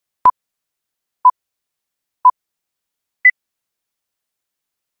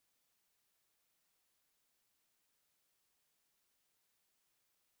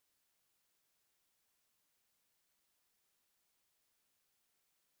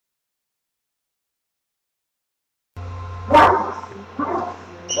What?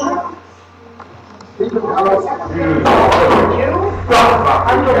 Even though it's you?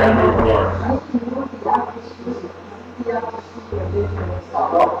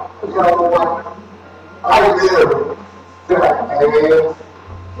 I do.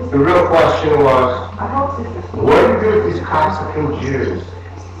 The real question was, what do you do with these cocksucking Jews?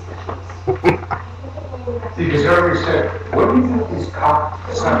 Because everybody said, what do you do with these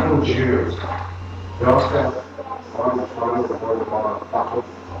cocksucking Jews? They all said,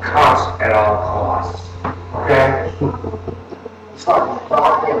 cost at all costs. Okay?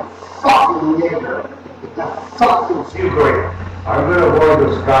 Fucking nigger. Fucking great. I'm gonna avoid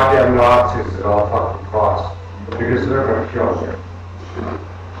those goddamn Nazis at all fucking costs. Because they're gonna kill you.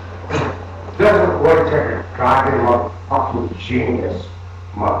 Doesn't quite take a goddamn motherfucking genius,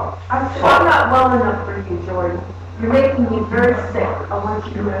 mother. I'm not well enough for you, Jordan. You're making me very sick. I want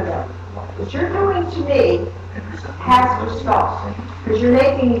you to know that. What you're doing to me has to stop. Because you're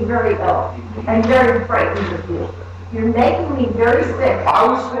making me very ill and very frightened of you. You're making me very sick. I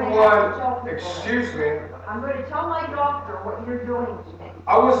was the one, excuse me. I'm going to tell my doctor what you're doing to me.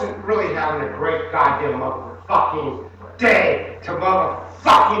 I wasn't really having a great goddamn motherfucking day to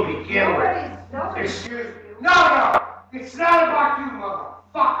motherfucking begin with. Excuse me. No! It's not about you,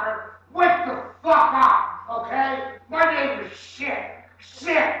 motherfucker. Wake the fuck up, okay? My name is shit.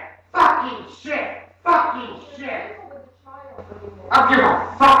 Fucking shit. I don't give a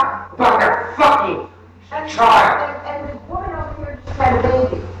fuck about that fucking child. And this woman over here just had a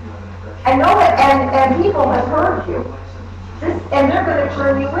baby. I know that, and people have heard you. And they're going to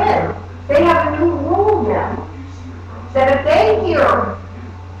turn you in. They have a new rule now. That if they hear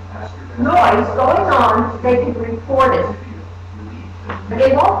noise going on, they can report it. But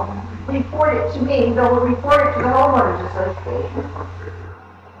they won't report it to me, they'll report it to the homeowners association.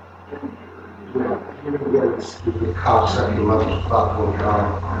 You're gonna get a stupid cocksucking motherfucking guy,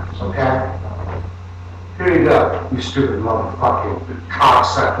 okay? Here you go, you stupid motherfucking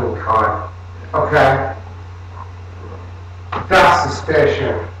cocksucking cunt, okay? That's the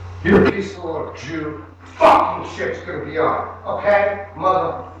station. Your piece of little Jew fucking shit's gonna be on, okay?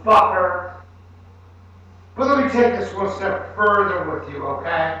 Motherfucker. But let me take this one step further with you,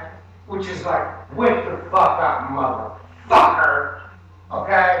 okay? Which is like, wake the fuck up, motherfucker,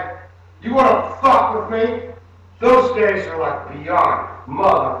 okay? You wanna fuck with me? Those days are like beyond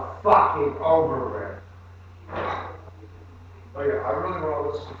motherfucking over with. Oh yeah, I really wanna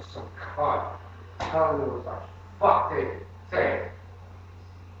listen to some cunt telling me what the fuck they think.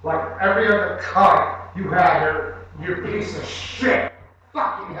 Like every other cunt you had here, you piece of shit,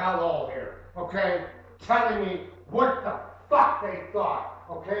 fucking hellhole here, okay? Telling me what the fuck they thought,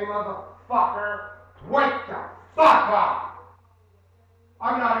 okay, motherfucker? Wake the fuck up!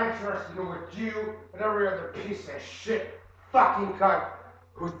 I'm not interested in what you and every other piece of shit fucking cunt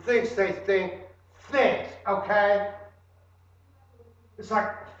who thinks they thinks, okay? It's like,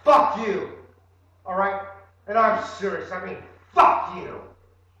 fuck you, alright? And I'm serious, I mean, fuck you!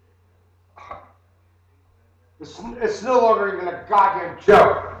 It's no longer even a goddamn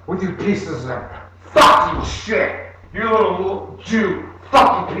joke with you pieces of fucking shit! You little Jew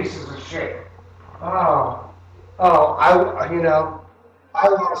fucking pieces of shit! I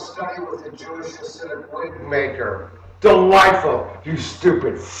want to study with a Jewish Hasidic wig maker. Delightful, you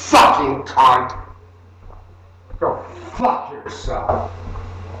stupid fucking cunt! Go fuck yourself.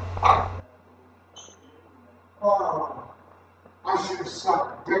 Oh, I should have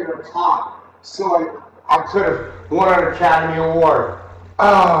sucked a bigger cock so I could have won an Academy Award.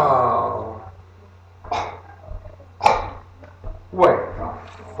 Oh. Wake the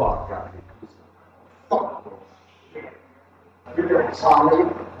fuck up, you piece of fucking shit. You're gonna tell me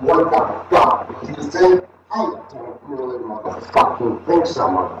what the fuck do you think? I don't really motherfucking think so,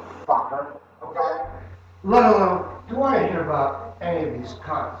 motherfucker. Okay? Let alone, do I want to hear about any of these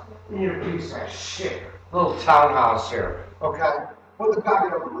cunts in your piece of shit little townhouse here, okay? With the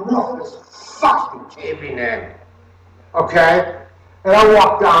goddamn roof is fucking caving in, okay? And I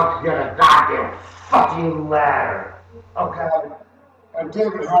walk down to get a goddamn fucking ladder, okay? And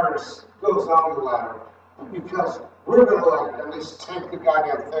David Harris goes on the ladder because we're gonna like at least take the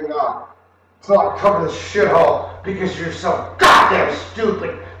goddamn thing up till I cover the shithole because you're so goddamn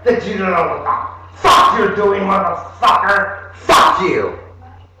stupid that you don't know what the fuck you're doing, motherfucker! Fuck you!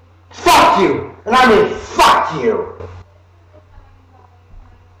 Fuck you! And I mean fuck you!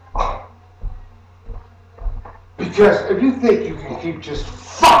 Because if you think you can keep just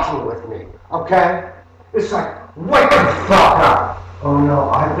fucking with me, okay? It's like, wake the fuck up! Oh no,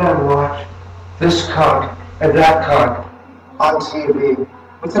 I better watch this cunt and that cunt on TV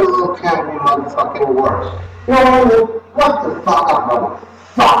What's a little cat in motherfucking words? You know what I mean? What the fuck up,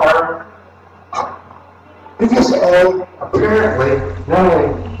 motherfucker? Because A, apparently, not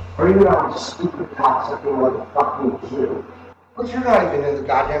only are you not a stupid cocksucking motherfucking Jew, but you're not even in the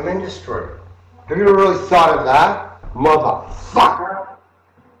goddamn industry. Have you ever really thought of that? Motherfucker!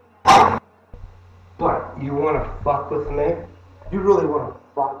 But you wanna fuck with me? You really wanna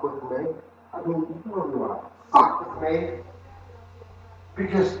fuck with me? I mean, you really wanna fuck with me?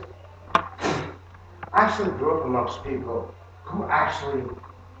 Because I actually grew up amongst people who actually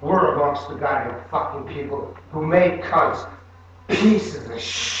were amongst the goddamn fucking people who made cunts pieces of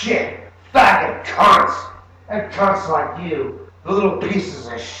shit, faggot cunts, and cunts like you, the little pieces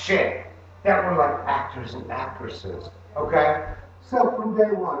of shit that were like actors and actresses, okay? So from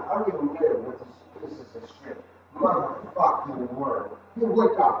day one, I already knew what these pieces of shit motherfucking were. You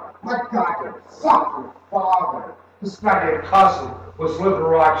wake up, my goddamn fucking father, this goddamn cousin was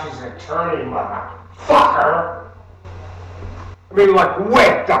Liberace's attorney, motherfucker. I mean, like,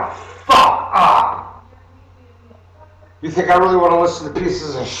 wake the fuck up! You think I really want to listen to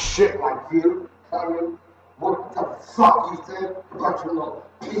pieces of shit like you tell me what the fuck you think about your little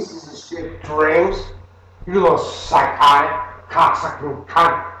pieces of shit dreams? Your little psychotic, cocksucking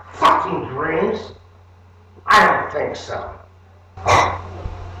cunt fucking dreams? I don't think so.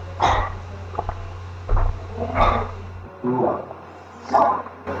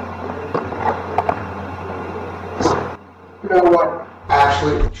 You know what?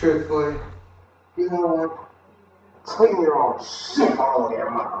 Actually, truthfully, you know what? Clean your own shit all there,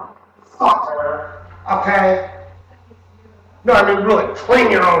 motherfucker. Okay? No, I mean really,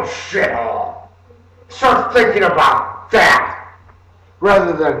 clean your own shit all. Start thinking about that.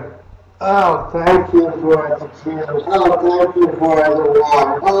 Rather than, oh, thank you for the tears. Oh, thank you for the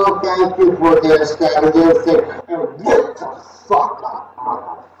water. Oh, thank you for this, that, and this thing. And wake the fuck up,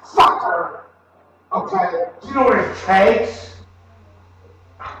 motherfucker. Okay? Do you know what it takes?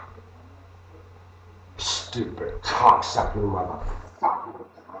 Stupid, cocksucking motherfucker.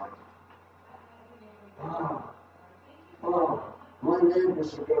 My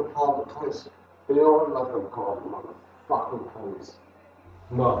neighbors are gonna call the police. They don't let them call the motherfucking police.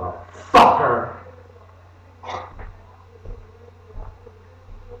 Motherfucker!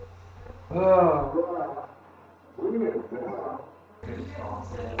 Oh, weird,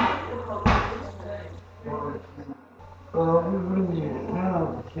 well, we really didn't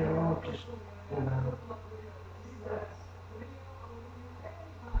know, but you know, just, you know.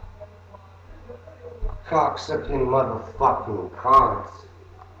 Cocksucking motherfucking cons.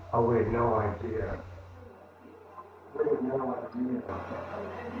 Oh, we had no idea. We had no idea.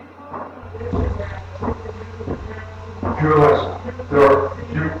 You realize there are,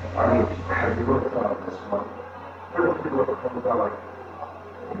 I mean, have you looked at this one? There are people that come down like,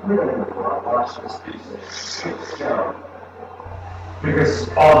 we don't even want to watch this piece of shit show. Because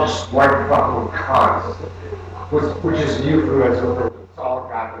it's all just white fucking cons. Which is a euphemism for it's all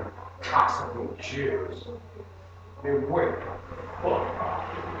goddamn cocksucking Jews. I mean, wait the fuck up.